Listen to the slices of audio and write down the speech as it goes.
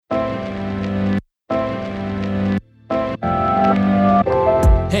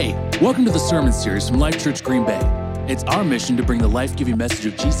Hey, welcome to the sermon series from Life Church Green Bay. It's our mission to bring the life-giving message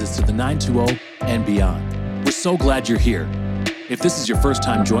of Jesus to the 920 and beyond. We're so glad you're here. If this is your first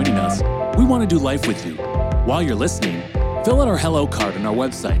time joining us, we want to do life with you. While you're listening, fill out our Hello card on our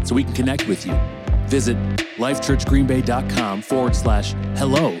website so we can connect with you. Visit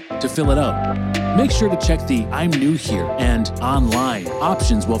lifechurchgreenbay.com/hello to fill it out. Make sure to check the I'm new here and online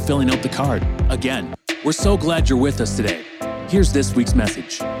options while filling out the card. Again, we're so glad you're with us today. Here's this week's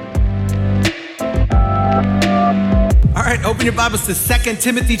message. All right, open your Bibles to 2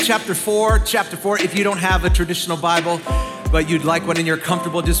 Timothy chapter 4. If you don't have a traditional Bible, but you'd like one and you're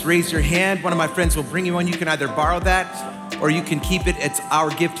comfortable, just raise your hand. One of my friends will bring you one. You can either borrow that or you can keep it. It's our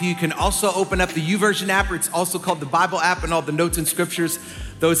gift to you. You can also open up the YouVersion app, or it's also called the Bible app, and all the notes and scriptures,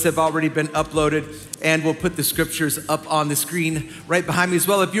 those have already been uploaded, and we'll put the scriptures up on the screen right behind me as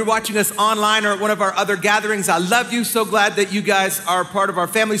well. If you're watching us online or at one of our other gatherings, I love you. So glad that you guys are part of our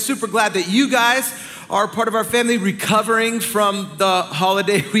family. Super glad that you guys are part of our family, recovering from the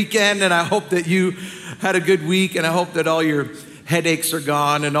holiday weekend, and I hope that you had a good week, and I hope that all your headaches are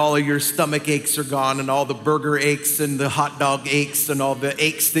gone and all of your stomach aches are gone and all the burger aches and the hot dog aches and all the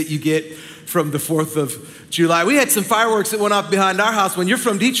aches that you get from the 4th of July. We had some fireworks that went off behind our house. When you're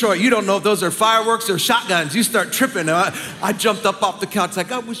from Detroit, you don't know if those are fireworks or shotguns. You start tripping. I jumped up off the couch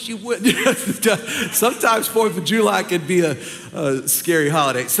like, I wish you would. Sometimes 4th of July can be a scary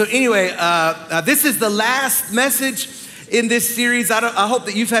holiday. So anyway, this is the last message in this series. I hope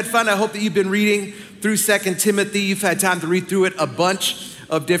that you've had fun. I hope that you've been reading through 2 Timothy. You've had time to read through it a bunch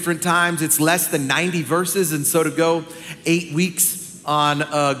of different times. It's less than 90 verses, and so to go 8 weeks on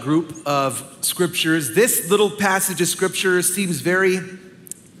a group of scriptures, this little passage of scripture seems very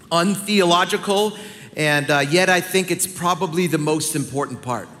untheological, and yet I think it's probably the most important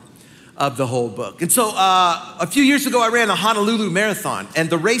part of the whole book. And so a few years ago, I ran the Honolulu Marathon,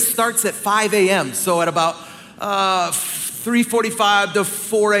 and the race starts at 5 a.m. So at about 3:45 to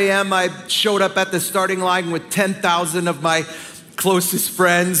 4 a.m., I showed up at the starting line with 10,000 of my closest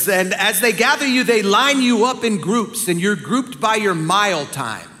friends. And as they gather you, they line you up in groups, and you're grouped by your mile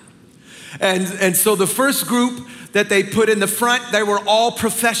time. And so the first group that they put in the front, they were all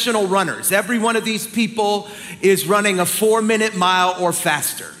professional runners. Every one of these people is running a 4-minute mile or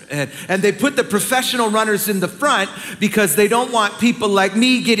faster. And they put the professional runners in the front because they don't want people like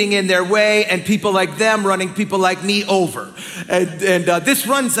me getting in their way and people like them running people like me over. And this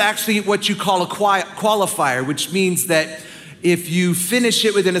run's actually what you call a qualifier, which means that if you finish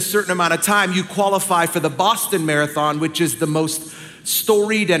it within a certain amount of time, you qualify for the Boston Marathon, which is the most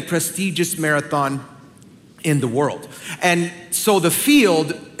storied and prestigious marathon in the world. And so the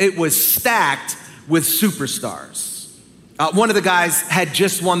field, it was stacked with superstars. One of the guys had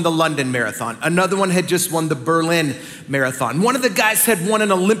just won the London Marathon. Another one had just won the Berlin Marathon. One of the guys had won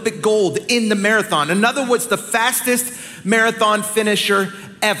an Olympic gold in the marathon. Another was the fastest marathon finisher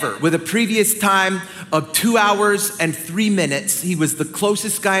ever with a previous time of 2 hours and 3 minutes. He was the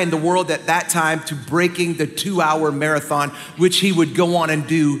closest guy in the world at that time to breaking the 2-hour marathon, which he would go on and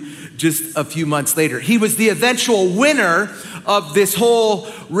do just a few months later. He was the eventual winner of this whole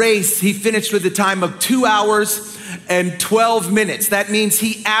race. He finished with a time of 2 hours and 12 minutes. That means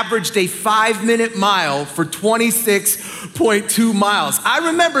he averaged a 5-minute mile for 26.2 miles. I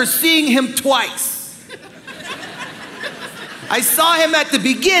remember seeing him twice. I saw him at the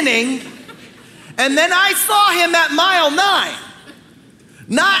beginning, and then I saw him at mile 9.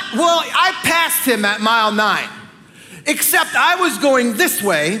 I passed him at mile 9, except I was going this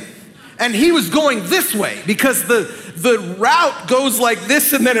way, and he was going this way, because the route goes like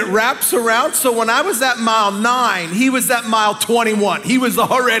this and then it wraps around. So when I was at mile 9, he was at mile 21. He was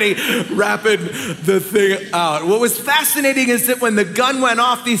already wrapping the thing out. What was fascinating is that when the gun went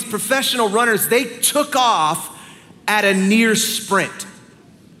off, these professional runners, they took off at a near sprint.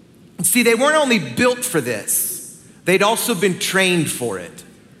 See, they weren't only built for this, they'd also been trained for it.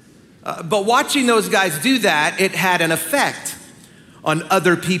 But watching those guys do that, it had an effect on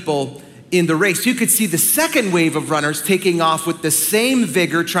other people in the race. You could see the second wave of runners taking off with the same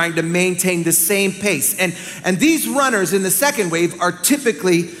vigor, trying to maintain the same pace. And these runners in the second wave are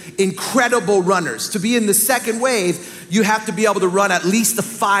typically incredible runners. To be in the second wave, you have to be able to run at least a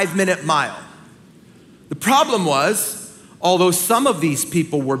 5-minute mile. The problem was, although some of these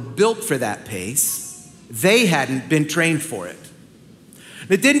people were built for that pace, they hadn't been trained for it.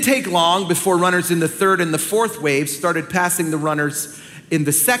 It didn't take long before runners in the third and the fourth wave started passing the runners in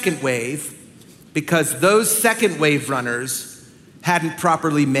the second wave, because those second wave runners hadn't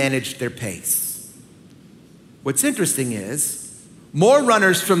properly managed their pace. What's interesting is, More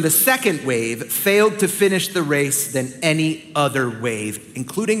runners from the second wave failed to finish the race than any other wave,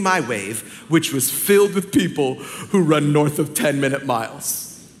 including my wave, which was filled with people who run north of 10-minute miles.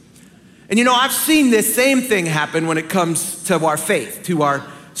 And I've seen this same thing happen when it comes to our faith, to our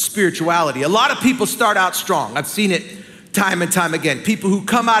spirituality. A lot of people start out strong. I've seen it time and time again. People who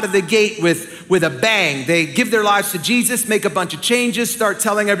come out of the gate with a bang. They give their lives to Jesus, make a bunch of changes, start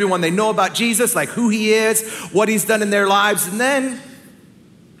telling everyone they know about Jesus, like who he is, what he's done in their lives, and then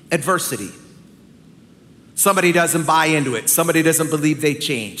adversity. Somebody doesn't buy into it. Somebody doesn't believe they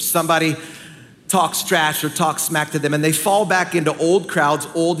changed. Somebody talks trash or talks smack to them, and they fall back into old crowds,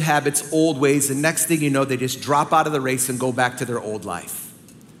 old habits, old ways, and next thing you know, they just drop out of the race and go back to their old life.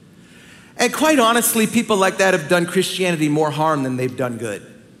 And quite honestly, people like that have done Christianity more harm than they've done good.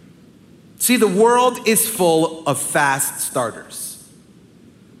 See, the world is full of fast starters.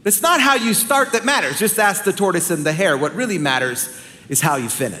 It's not how you start that matters. Just ask the tortoise and the hare. What really matters is how you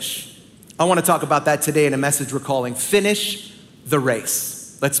finish. I want to talk about that today in a message we're calling Finish the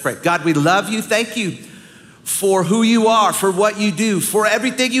Race. Let's pray. God, we love you. Thank you for who you are, for what you do, for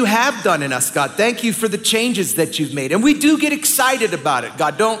everything you have done in us, God. Thank you for the changes that you've made. And we do get excited about it.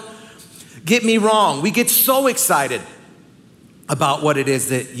 God, don't get me wrong. We get so excited about what it is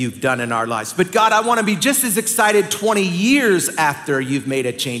that you've done in our lives. But God, I want to be just as excited 20 years after you've made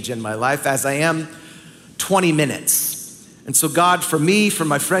a change in my life as I am 20 minutes. And so God, for me, for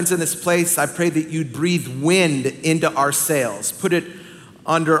my friends in this place, I pray that you'd breathe wind into our sails, put it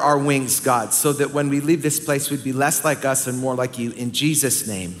under our wings, God, so that when we leave this place, we'd be less like us and more like you. In Jesus'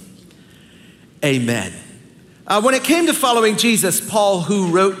 name, amen. When it came to following Jesus, Paul,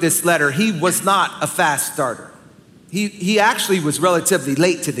 who wrote this letter, he was not a fast starter. He actually was relatively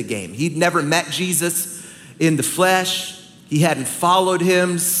late to the game. He'd never met Jesus in the flesh. He hadn't followed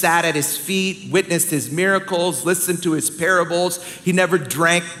him, sat at his feet, witnessed his miracles, listened to his parables. He never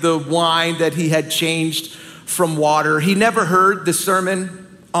drank the wine that he had changed from water. He never heard the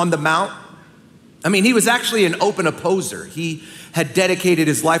Sermon on the Mount. I mean, he was actually an open opposer. He had dedicated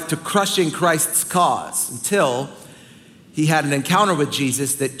his life to crushing Christ's cause until he had an encounter with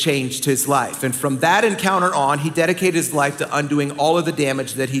Jesus that changed his life. And from that encounter on, he dedicated his life to undoing all of the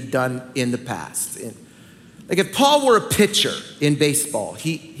damage that he'd done in the past. And like if Paul were a pitcher in baseball,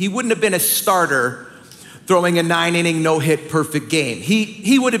 he wouldn't have been a starter throwing a 9-inning no-hit perfect game.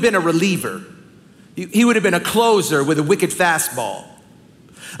 He would have been a reliever. He would have been a closer with a wicked fastball.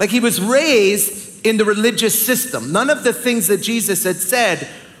 Like he was raised in the religious system. None of the things that Jesus had said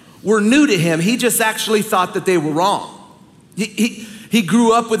were new to him. He just actually thought that they were wrong. He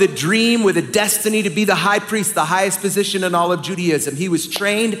grew up with a dream, with a destiny to be the high priest, the highest position in all of Judaism. He was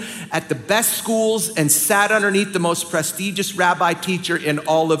trained at the best schools and sat underneath the most prestigious rabbi teacher in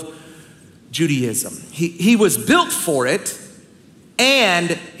all of Judaism. He was built for it and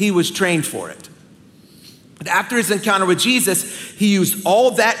he was trained for it. But after his encounter with Jesus, he used all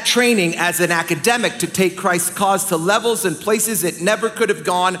that training as an academic to take Christ's cause to levels and places it never could have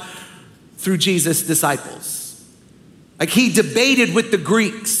gone through Jesus' disciples. Like he debated with the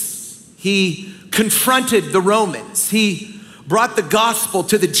Greeks. He confronted the Romans. He brought the gospel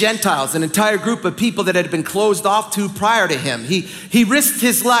to the Gentiles, an entire group of people that had been closed off to prior to him. He risked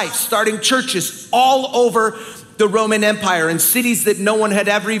his life starting churches all over the Roman Empire in cities that no one had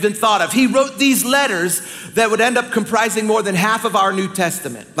ever even thought of. He wrote these letters that would end up comprising more than half of our New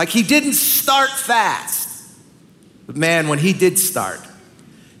Testament. Like he didn't start fast, but man, when he did start,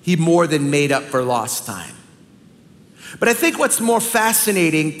 he more than made up for lost time. But I think what's more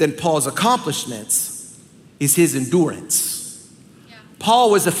fascinating than Paul's accomplishments is his endurance. Yeah. Paul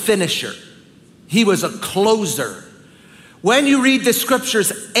was a finisher. He was a closer. When you read the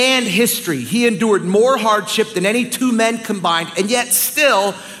scriptures and history, he endured more hardship than any two men combined, and yet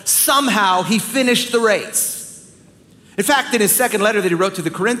still, somehow, he finished the race. In fact, in his second letter that he wrote to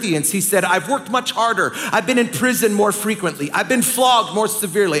the Corinthians, he said, I've worked much harder. I've been in prison more frequently. I've been flogged more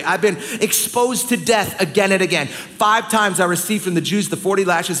severely. I've been exposed to death again and again. 5 times I received from the Jews the 40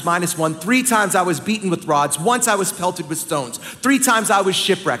 lashes minus 1. 3 times I was beaten with rods. Once I was pelted with stones. 3 times I was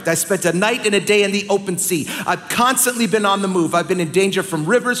shipwrecked. I spent a night and a day in the open sea. I've constantly been on the move. I've been in danger from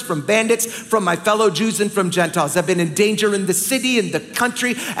rivers, from bandits, from my fellow Jews and from Gentiles. I've been in danger in the city, in the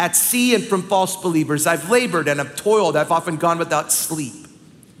country, at sea, and from false believers. I've labored and I've toiled. I've often gone without sleep.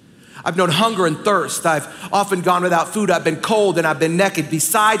 I've known hunger and thirst. I've often gone without food. I've been cold and I've been naked.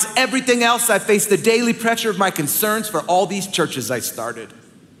 Besides everything else, I faced the daily pressure of my concerns for all these churches I started.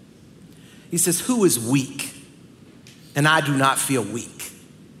 He says, who is weak and I do not feel weak?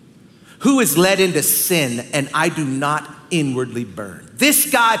 Who is led into sin and I do not inwardly burn?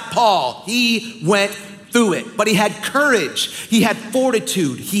 This guy, Paul, he went through it, but he had courage, he had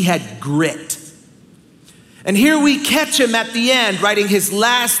fortitude, he had grit. And here we catch him at the end, writing his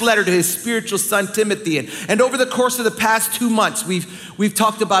last letter to his spiritual son, Timothy. And over the course of the past 2 months, we've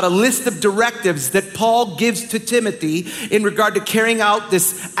talked about a list of directives that Paul gives to Timothy in regard to carrying out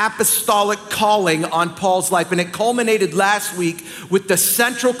this apostolic calling on Paul's life. And it culminated last week with the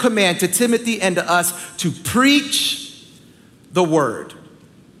central command to Timothy and to us to preach the word.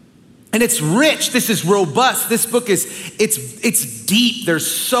 And it's rich, this is robust, this book it's deep, there's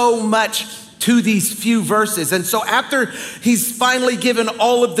so much to these few verses. And so after he's finally given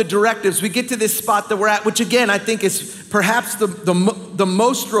all of the directives, we get to this spot that we're at, which again, I think is perhaps the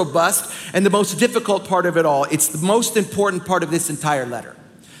most robust and the most difficult part of it all. It's the most important part of this entire letter.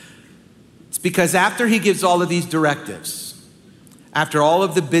 It's because after he gives all of these directives, after all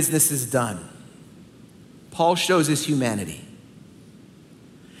of the business is done, Paul shows his humanity.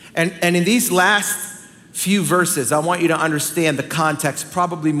 And in these last few verses, I want you to understand the context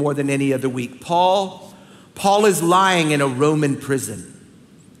probably more than any other week. Paul is lying in a Roman prison.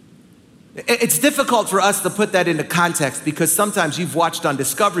 It's difficult for us to put that into context because sometimes you've watched on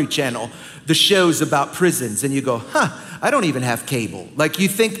Discovery Channel the shows about prisons and you go, I don't even have cable. Like you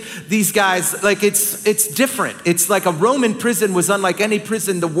think these guys, like it's different. It's like a Roman prison was unlike any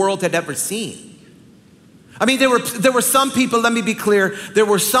prison the world had ever seen. I mean, there were some people, let me be clear, there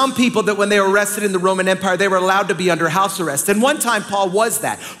were some people that when they were arrested in the Roman Empire, they were allowed to be under house arrest. And one time Paul was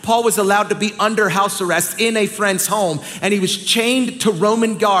that. Paul was allowed to be under house arrest in a friend's home, and he was chained to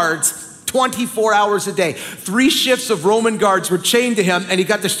Roman guards 24 hours a day. 3 shifts of Roman guards were chained to him, and he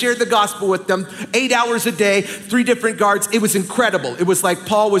got to share the gospel with them 8 hours a day, 3 different guards. It was incredible. It was like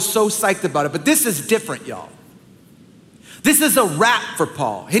Paul was so psyched about it. But this is different, y'all. This is a wrap for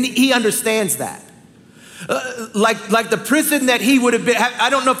Paul, and he understands that. Like the prison that he would have been.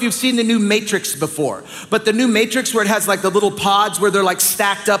 I don't know if you've seen the new Matrix before, but the new Matrix where it has like the little pods where they're like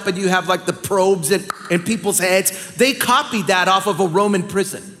stacked up and you have like the probes in people's heads. They copied that off of a Roman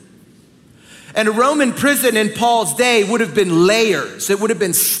prison. And a Roman prison in Paul's day would have been layers. It would have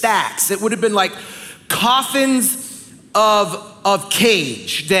been stacks. It would have been like coffins of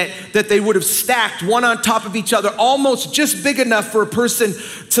cage that they would have stacked one on top of each other, almost just big enough for a person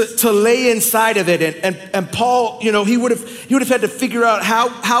to lay inside of it. And Paul, you know, he would have had to figure out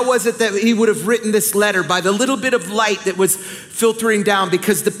how was it that he would have written this letter by the little bit of light that was filtering down,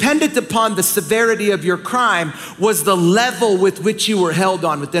 because dependent upon the severity of your crime was the level with which you were held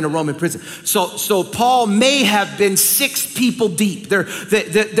on within a Roman prison. So Paul may have been 6 people deep.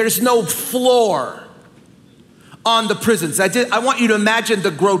 There's no floor on the prisons. I want you to imagine the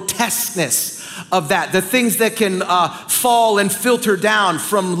grotesqueness of that, the things that can fall and filter down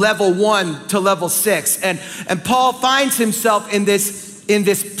from level 1 to level 6. And Paul finds himself in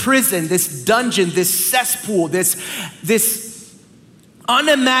this prison, this dungeon, this cesspool, this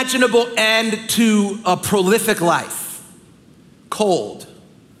unimaginable end to a prolific life. Cold,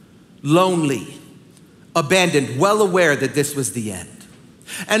 lonely, abandoned, well aware that this was the end.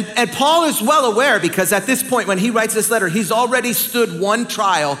 And Paul is well aware, because at this point when he writes this letter, he's already stood one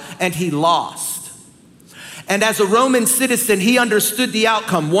trial and he lost. And as a Roman citizen, he understood the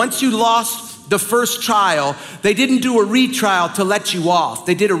outcome. Once you lost the first trial, they didn't do a retrial to let you off.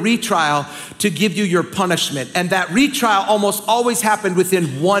 They did a retrial to give you your punishment. And that retrial almost always happened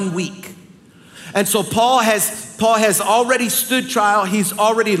within 1 week. And so Paul has already stood trial. He's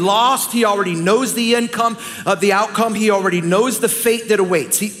already lost. He already knows the outcome. He already knows the fate that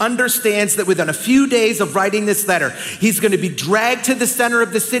awaits. He understands that within a few days of writing this letter, he's going to be dragged to the center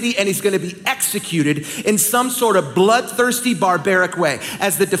of the city and he's going to be executed in some sort of bloodthirsty, barbaric way.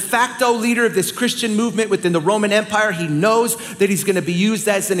 As the de facto leader of this Christian movement within the Roman Empire, he knows that he's going to be used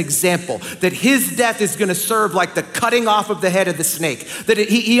as an example, that his death is going to serve like the cutting off of the head of the snake, that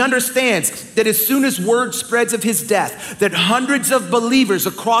he understands that as soon as word spreads of his death, that hundreds of believers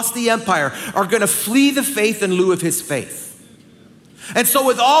across the empire are going to flee the faith in lieu of his faith. And so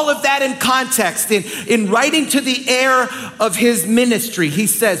with all of that in context, in writing to the heir of his ministry, he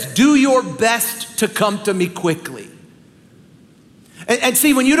says, do your best to come to me quickly. And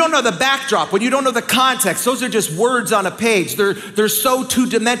see, when you don't know the backdrop, when you don't know the context, those are just words on a page. They're so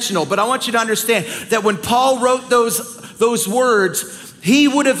two-dimensional. But I want you to understand that when Paul wrote those words, he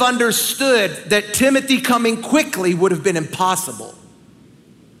would have understood that Timothy coming quickly would have been impossible.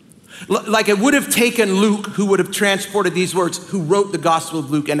 Like it would have taken Luke, who would have transported these words, who wrote the Gospel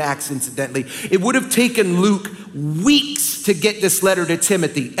of Luke and Acts incidentally. It would have taken Luke weeks to get this letter to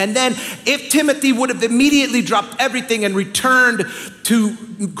Timothy. And then if Timothy would have immediately dropped everything and returned to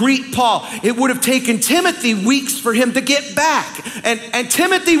greet Paul, it would have taken Timothy weeks for him to get back. And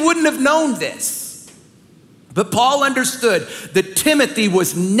Timothy wouldn't have known this. But Paul understood that Timothy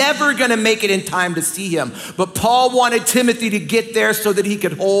was never going to make it in time to see him. But Paul wanted Timothy to get there so that he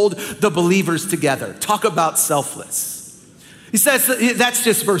could hold the believers together. Talk about selfless. He says, that's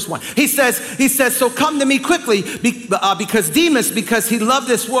just verse 1. He says, so come to me quickly because Demas, because he loved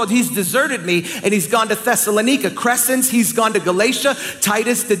this world, he's deserted me and he's gone to Thessalonica. Crescens, he's gone to Galatia.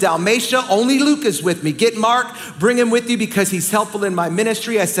 Titus to Dalmatia. Only Luke is with me. Get Mark, bring him with you because he's helpful in my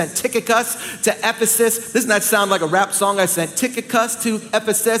ministry. I sent Tychicus to Ephesus. Doesn't that sound like a rap song? I sent Tychicus to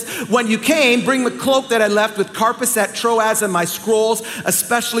Ephesus. When you came, bring the cloak that I left with Carpus at Troas and my scrolls,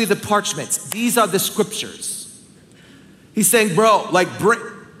 especially the parchments. These are the scriptures. He's saying, bro,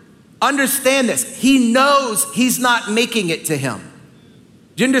 understand this. He knows he's not making it to him.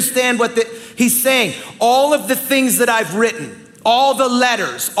 Do you understand what he's saying? All of the things that I've written, all the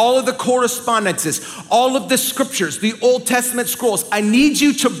letters, all of the correspondences, all of the scriptures, the Old Testament scrolls, I need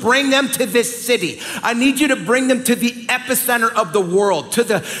you to bring them to this city. I need you to bring them to the epicenter of the world, to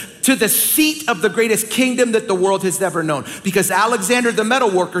the seat of the greatest kingdom that the world has ever known. Because Alexander the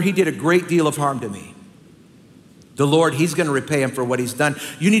metal worker, he did a great deal of harm to me. The Lord, he's going to repay him for what he's done.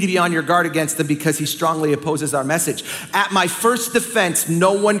 You need to be on your guard against him because he strongly opposes our message. At my first defense,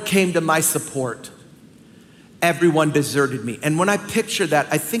 no one came to my support. Everyone deserted me. And when I picture that,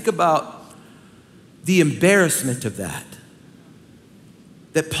 I think about the embarrassment of that.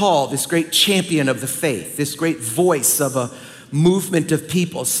 That Paul, this great champion of the faith, this great voice of a movement of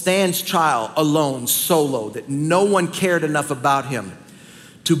people, stands trial alone, solo, that no one cared enough about him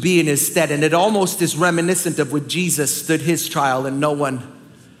to be in his stead. And it almost is reminiscent of when Jesus stood his trial and no one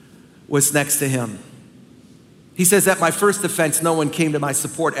was next to him. He says, at my first offense, no one came to my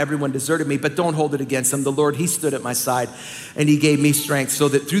support. Everyone deserted me, but don't hold it against him. The Lord, he stood at my side and he gave me strength so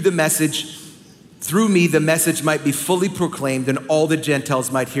that through me, the message might be fully proclaimed and all the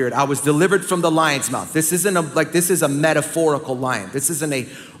Gentiles might hear it. I was delivered from the lion's mouth. This is a metaphorical lion. This isn't a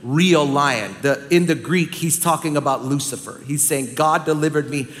real lion. In the Greek, he's talking about Lucifer. He's saying, God delivered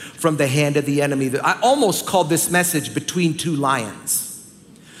me from the hand of the enemy. I almost called this message between two lions.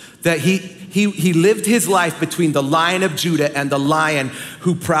 That he lived his life between the Lion of Judah and the lion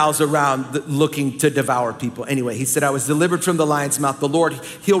who prowls around looking to devour people. Anyway, he said, I was delivered from the lion's mouth. The Lord,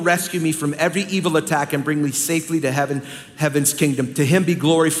 he'll rescue me from every evil attack and bring me safely to heaven's kingdom. To him be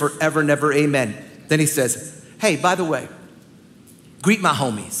glory forever and ever. Amen. Then he says, hey, by the way, greet my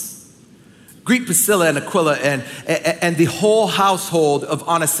homies. Greet Priscilla and Aquila and the whole household of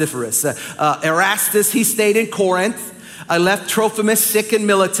Onesiphorus. Erastus, he stayed in Corinth. I left Trophimus sick in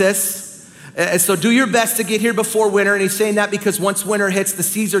Miletus. So do your best to get here before winter. And he's saying that because once winter hits, the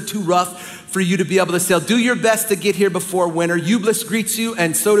seas are too rough for you to be able to sail. Do your best to get here before winter. Eubulus greets you,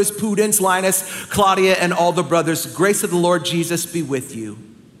 and so does Pudens, Linus, Claudia, and all the brothers. Grace of the Lord Jesus be with you.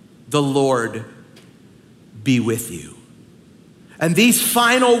 The Lord be with you. And these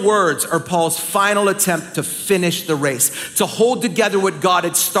final words are Paul's final attempt to finish the race, to hold together what God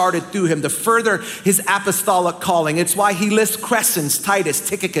had started through him, to further his apostolic calling. It's why he lists Crescens, Titus,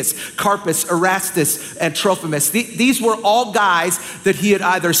 Tychicus, Carpus, Erastus, and Trophimus. These were all guys that he had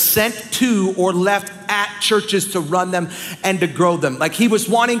either sent to or left at churches to run them and to grow them. Like he was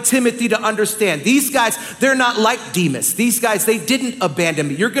wanting Timothy to understand, these guys, they're not like Demas. These guys, they didn't abandon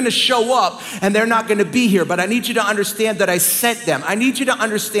me. You're going to show up and they're not going to be here, but I need you to understand that I sent them. I need you to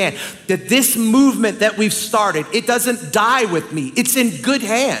understand that this movement that we've started, it doesn't die with me. It's in good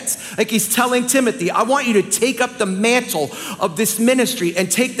hands. Like he's telling Timothy, I want you to take up the mantle of this ministry and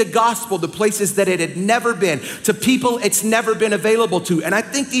take the gospel to places that it had never been, to people it's never been available to. And I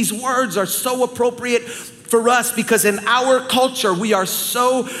think these words are so appropriate for us because in our culture, we are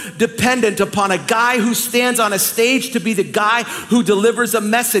so dependent upon a guy who stands on a stage to be the guy who delivers a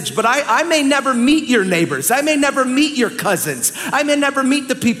message. But I may never meet your neighbors. I may never meet your cousins. I may never meet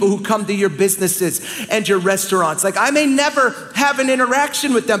the people who come to your businesses and your restaurants. Like I may never have an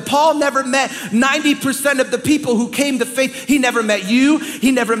interaction with them. Paul never met 90% of the people who came to faith. He never met you.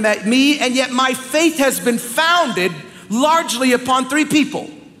 He never met me. And yet my faith has been founded largely upon three people: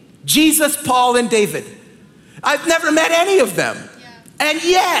 Jesus, Paul, and David. I've never met any of them. And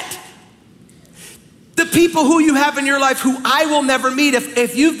yet, the people who you have in your life who I will never meet,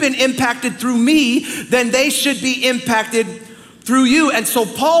 if you've been impacted through me, then they should be impacted through you. And so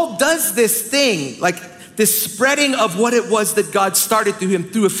Paul does this thing, like this spreading of what it was that God started through him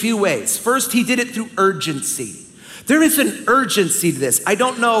through a few ways. First, he did it through urgency. There is an urgency to this. I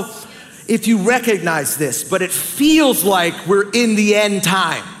don't know if you recognize this, but it feels like we're in the end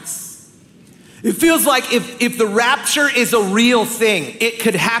times. It feels like if the rapture is a real thing, it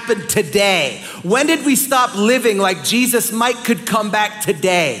could happen today. When did we stop living like Jesus could come back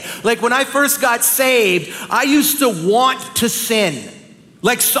today? Like when I first got saved, I used to want to sin.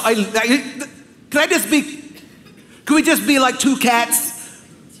 Like, could we just be like two cats?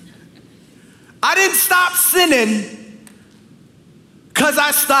 I didn't stop sinning because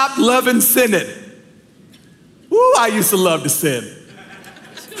I stopped loving sinning. Ooh, I used to love to sin.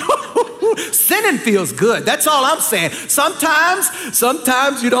 Sinning feels good. That's all I'm saying.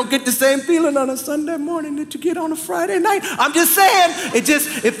 Sometimes you don't get the same feeling on a Sunday morning that you get on a Friday night. I'm just saying, it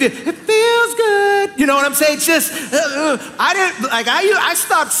feels good. You know what I'm saying? It's just, I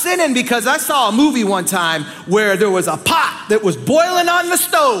stopped sinning because I saw a movie one time where there was a pot that was boiling on the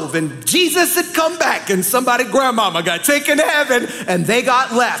stove and Jesus had come back and grandmama got taken to heaven and they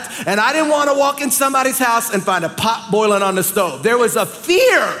got left. And I didn't want to walk in somebody's house and find a pot boiling on the stove. There was a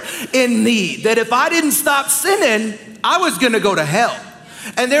fear in me that if I didn't stop sinning, I was going to go to hell.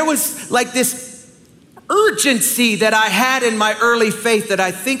 And there was like this urgency that I had in my early faith that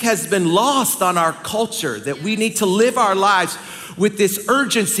I think has been lost on our culture, that we need to live our lives with this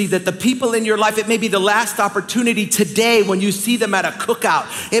urgency that the people in your life, it may be the last opportunity today when you see them at a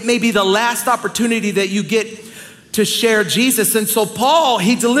cookout. It may be the last opportunity that you get to share Jesus. And so Paul,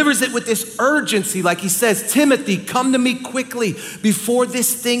 he delivers it with this urgency. Like he says, Timothy, come to me quickly before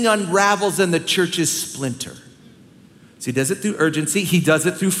this thing unravels and the churches splinter. So he does it through urgency. He does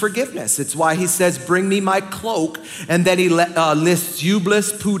it through forgiveness. It's why he says, bring me my cloak. And then he lists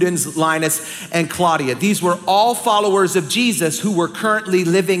Eubulus, Pudens, Linus, and Claudia. These were all followers of Jesus who were currently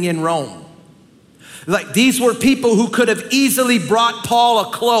living in Rome. Like these were people who could have easily brought Paul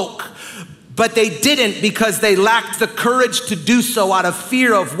a cloak, but they didn't because they lacked the courage to do so out of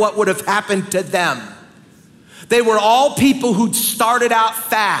fear of what would have happened to them. They were all people who'd started out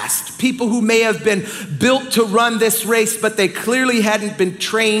fast, people who may have been built to run this race, but they clearly hadn't been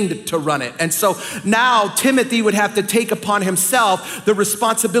trained to run it. And so now Timothy would have to take upon himself the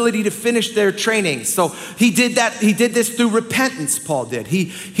responsibility to finish their training. So he did that. He did this through repentance, Paul did.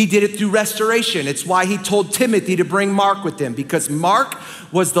 He did it through restoration. It's why he told Timothy to bring Mark with him, because Mark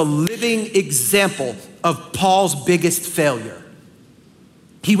was the living example of Paul's biggest failure.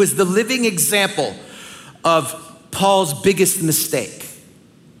 He was the living example of Paul's biggest mistake.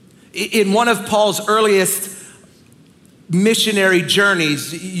 In one of Paul's earliest missionary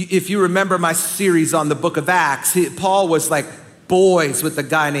journeys, if you remember my series on the book of Acts, Paul was like boys with a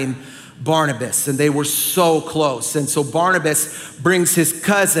guy named Barnabas, and they were so close. And so Barnabas brings his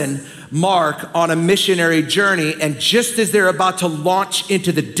cousin Mark on a missionary journey, and just as they're about to launch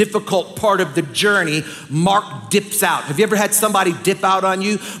into the difficult part of the journey, Mark dips out. Have you ever had somebody dip out on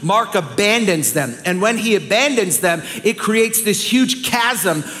you? Mark abandons them, and when he abandons them, it creates this huge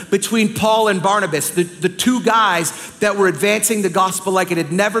chasm between Paul and Barnabas, the two guys that were advancing the gospel like it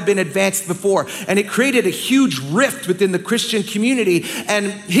had never been advanced before, and it created a huge rift within the Christian community. And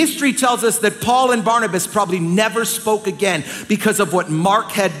history tells us that Paul and Barnabas probably never spoke again because of what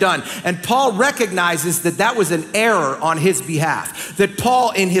Mark had done. And Paul recognizes that that was an error on his behalf. That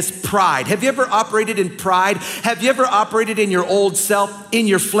Paul, in his pride, have you ever operated in pride? Have you ever operated in your old self, in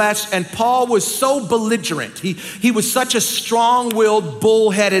your flesh? And Paul was so belligerent. He was such a strong-willed,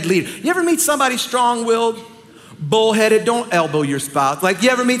 bullheaded leader. You ever meet somebody strong-willed, bullheaded? Don't elbow your spouse. Like, you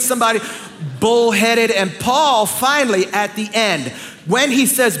ever meet somebody bullheaded? And Paul finally, at the end, when he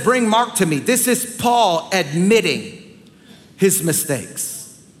says, bring Mark to me, this is Paul admitting his mistakes.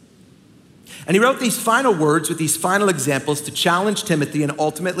 And he wrote these final words with these final examples to challenge Timothy and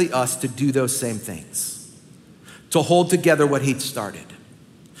ultimately us to do those same things, to hold together what he'd started,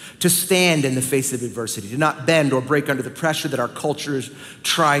 to stand in the face of adversity, to not bend or break under the pressure that our culture is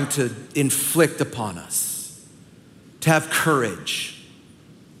trying to inflict upon us, to have courage,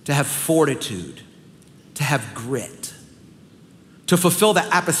 to have fortitude, to have grit, to fulfill the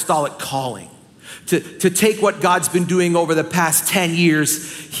apostolic calling, to take what God's been doing over the past 10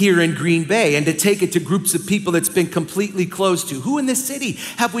 years here in Green Bay and to take it to groups of people that's been completely closed to. Who in this city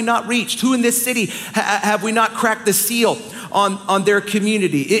have we not reached? Who in this city have we not cracked the seal on their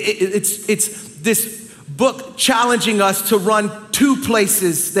community? It's this book challenging us to run two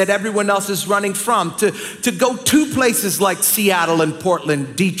places that everyone else is running from, to go two places like Seattle and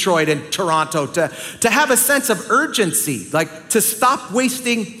Portland, Detroit and Toronto, to have a sense of urgency, like to stop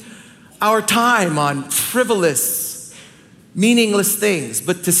wasting our time on frivolous, meaningless things,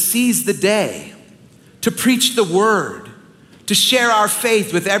 but to seize the day, to preach the word, to share our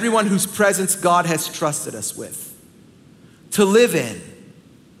faith with everyone whose presence God has trusted us with, to live in,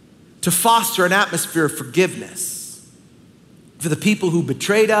 to foster an atmosphere of forgiveness for the people who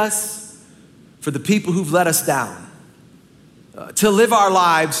betrayed us, for the people who've let us down, to live our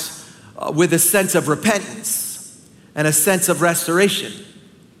lives with a sense of repentance and a sense of restoration,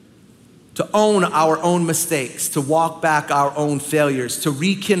 to own our own mistakes, to walk back our own failures, to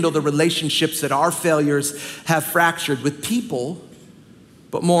rekindle the relationships that our failures have fractured with people,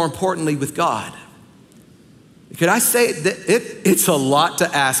 but more importantly, with God. Could I say that it's a lot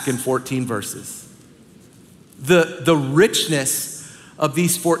to ask in 14 verses? The richness of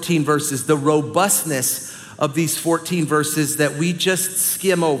these 14 verses, the robustness of these 14 verses that we just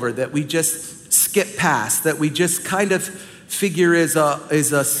skim over, that we just skip past, that we just kind of figure is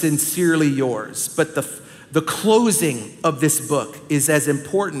a sincerely yours. But the closing of this book is as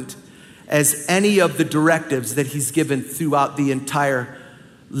important as any of the directives that he's given throughout the entire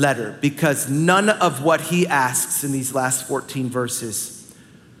letter, because none of what he asks in these last 14 verses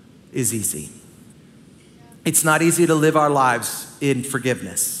is easy. It's not easy to live our lives in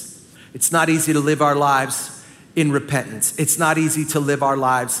forgiveness. It's not easy to live our lives in repentance. It's not easy to live our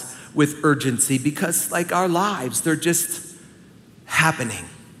lives with urgency, because like our lives, they're just happening.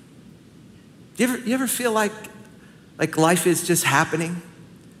 You ever feel like life is just happening?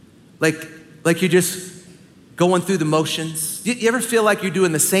 Like you're just going through the motions? You ever feel like you're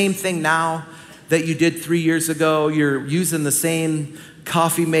doing the same thing now that you did 3 years ago? You're using the same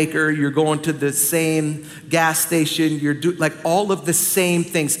coffee maker, you're going to the same gas station, you're doing like all of the same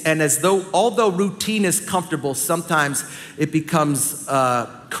things. And although routine is comfortable, sometimes it becomes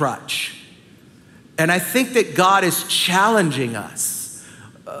a crutch. And I think that God is challenging us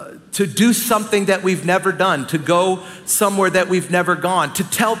to do something that we've never done, to go somewhere that we've never gone, to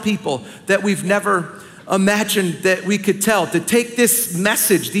tell people that we've never imagined that we could tell, to take this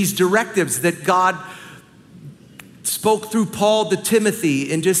message, these directives that God spoke through Paul to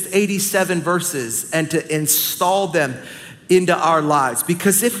Timothy in just 87 verses, and to install them into our lives.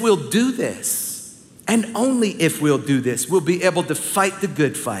 Because if we'll do this, and only if we'll do this, we'll be able to fight the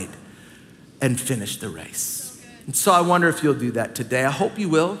good fight and finish the race. And so I wonder if you'll do that today. I hope you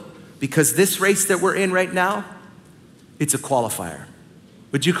will, because this race that we're in right now, it's a qualifier.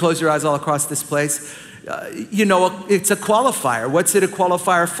 Would you close your eyes all across this place? It's a qualifier. What's it a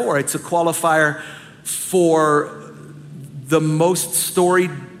qualifier for? It's a qualifier for the most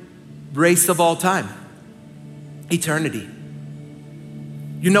storied race of all time, eternity.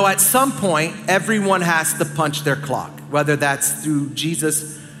 At some point, everyone has to punch their clock, whether that's through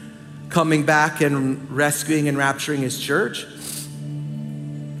Jesus coming back and rescuing and rapturing his church,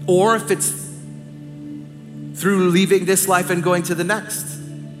 or if it's through leaving this life and going to the next.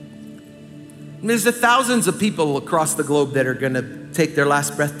 There's thousands of people across the globe that are gonna take their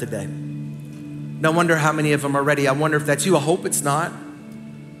last breath today. No wonder how many of them are ready. I wonder if that's you. I hope it's not.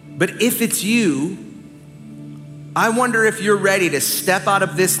 But if it's you, I wonder if you're ready to step out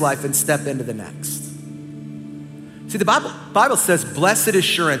of this life and step into the next. See, the Bible says, blessed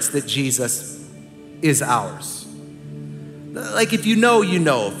assurance that Jesus is ours. Like if you know, you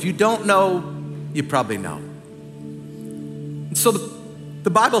know. If you don't know, you probably know. And so the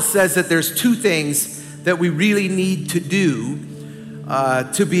Bible says that there's two things that we really need to do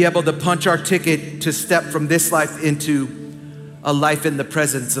to be able to punch our ticket to step from this life into a life in the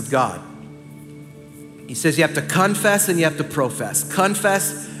presence of God. He says you have to confess and you have to profess.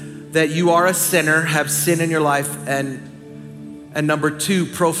 Confess that you are a sinner, have sin in your life, and number two,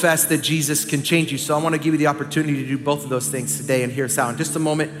 profess that Jesus can change you. So I want to give you the opportunity to do both of those things today, and hear us out. In just a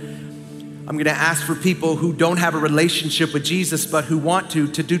moment, I'm going to ask for people who don't have a relationship with Jesus but who want to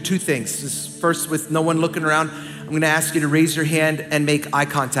do two things. First, with no one looking around, I'm going to ask you to raise your hand and make eye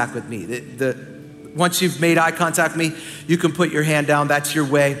contact with me. Once you've made eye contact with me, you can put your hand down. That's your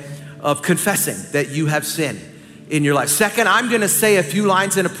way of confessing that you have sin in your life. Second, I'm going to say a few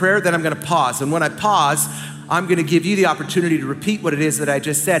lines in a prayer, then I'm going to pause. And when I pause, I'm going to give you the opportunity to repeat what it is that I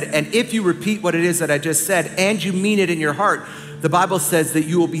just said. And if you repeat what it is that I just said and you mean it in your heart, the Bible says that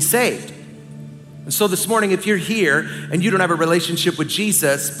you will be saved. And so this morning, if you're here and you don't have a relationship with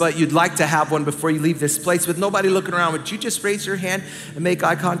Jesus, but you'd like to have one before you leave this place with nobody looking around, would you just raise your hand and make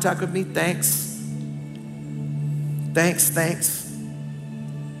eye contact with me? Thanks. Thanks, thanks,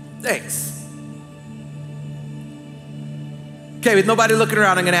 thanks. Okay, with nobody looking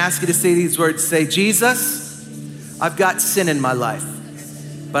around, I'm gonna ask you to say these words. Say, Jesus, I've got sin in my life,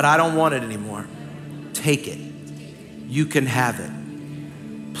 but I don't want it anymore. Take it. You can have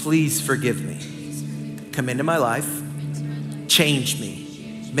it. Please forgive me. Come into my life, change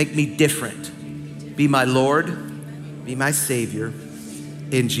me, make me different. Be my Lord, be my Savior,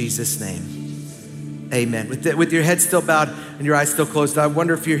 in Jesus' name, amen. With your head still bowed and your eyes still closed, I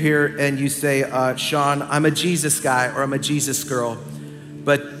wonder if you're here and you say, Sean, I'm a Jesus guy or I'm a Jesus girl,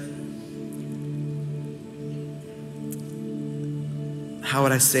 but how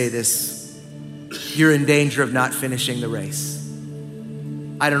would I say this? You're in danger of not finishing the race.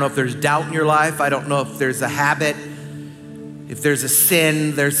 I don't know if there's doubt in your life. I don't know if there's a habit, if there's a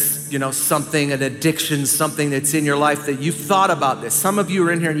sin, there's, something, an addiction, something that's in your life that you've thought about this. Some of you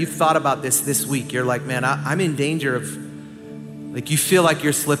are in here and you've thought about this week. You're like, man, I'm in danger of, you feel like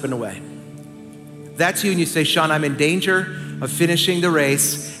you're slipping away. That's you and you say, Sean, I'm in danger of finishing the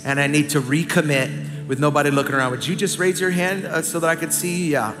race and I need to recommit with nobody looking around. Would you just raise your hand so that I could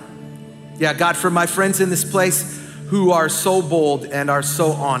see? Yeah, God, for my friends in this place who are so bold and are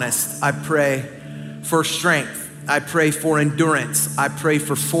so honest, I pray for strength. I pray for endurance. I pray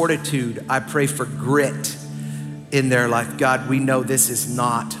for fortitude. I pray for grit in their life. God, we know this is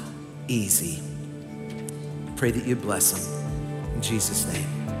not easy. Pray that you bless them. In Jesus' name,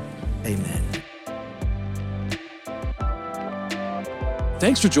 amen.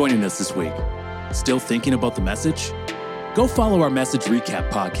 Thanks for joining us this week. Still thinking about the message? Go follow our message recap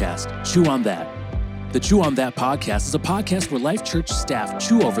podcast, Chew on That. The Chew on That podcast is a podcast where Life Church staff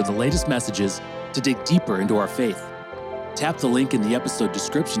chew over the latest messages to dig deeper into our faith. Tap the link in the episode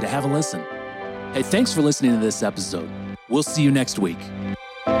description to have a listen. Hey, thanks for listening to this episode. We'll see you next week.